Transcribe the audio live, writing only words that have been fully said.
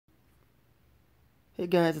Hey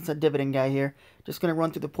guys, it's a Dividend guy here. Just going to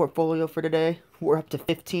run through the portfolio for today. We're up to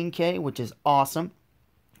 15K, which is awesome.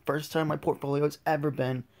 First time my portfolio's ever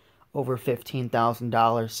been over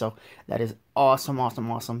 $15,000. So that is awesome, awesome,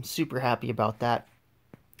 awesome. Super happy about that.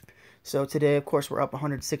 So today, of course, we're up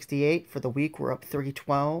 168. For the week, we're up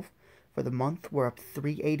 312. For the month, we're up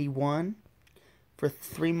 381. For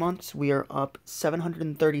 3 months, we are up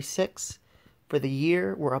 736. For the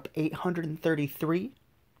year, we're up 833.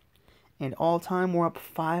 And all time we're up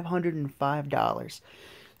 $505.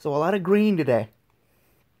 So a lot of green today.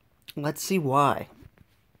 Let's see why.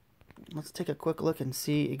 Let's take a quick look and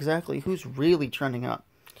see exactly who's really trending up.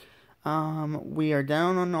 We are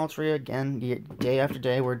down on Altria again. Day after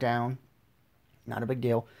day we're down. Not a big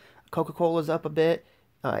deal. Coca-Cola's up a bit.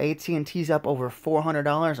 AT&T's up over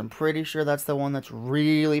 $400. I'm pretty sure that's the one that's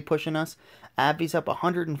really pushing us. AbbVie's up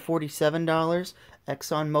 $147.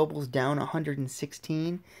 ExxonMobil's down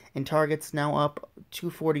 $116. And Target's now up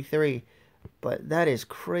 $243. But that is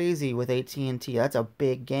crazy with AT&T. That's a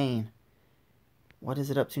big gain. What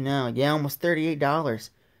is it up to now? Yeah, almost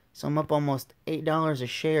 $38. So I'm up almost $8 a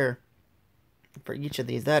share for each of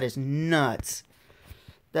these. That is nuts.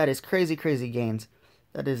 That is crazy, crazy gains.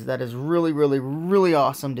 That is really, really, really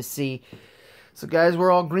awesome to see. So guys,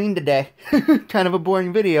 we're all green today. Kind of a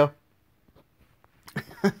boring video.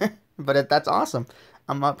 But that's awesome.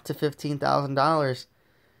 I'm up to $15,000.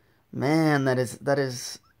 Man, that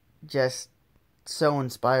is just so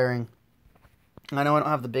inspiring. I know I don't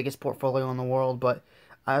have the biggest portfolio in the world, but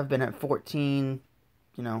I've been at 14,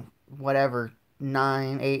 whatever,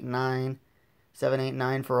 9, 8, 9, 7, 8,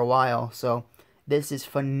 9 for a while. So this is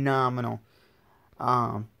phenomenal.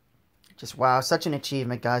 Just wow, such an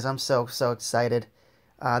achievement, guys. I'm so excited.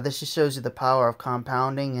 This just shows you the power of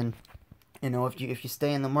compounding, and if you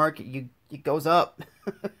stay in the market, it goes up.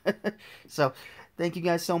 So thank you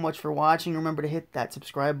guys so much for watching. Remember to hit that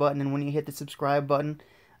subscribe button, and when you hit the subscribe button,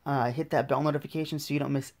 hit that bell notification so you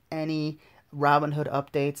don't miss any Robinhood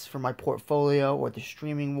updates for my portfolio or the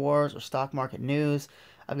streaming wars or stock market news.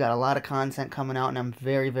 I've got a lot of content coming out, and I'm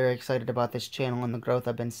very, very excited about this channel and the growth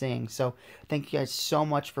I've been seeing. So thank you guys so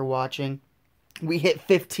much for watching. We hit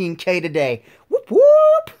 15K today. Whoop,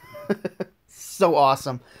 whoop. So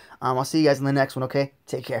awesome. I'll see you guys in the next one, okay?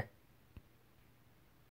 Take care.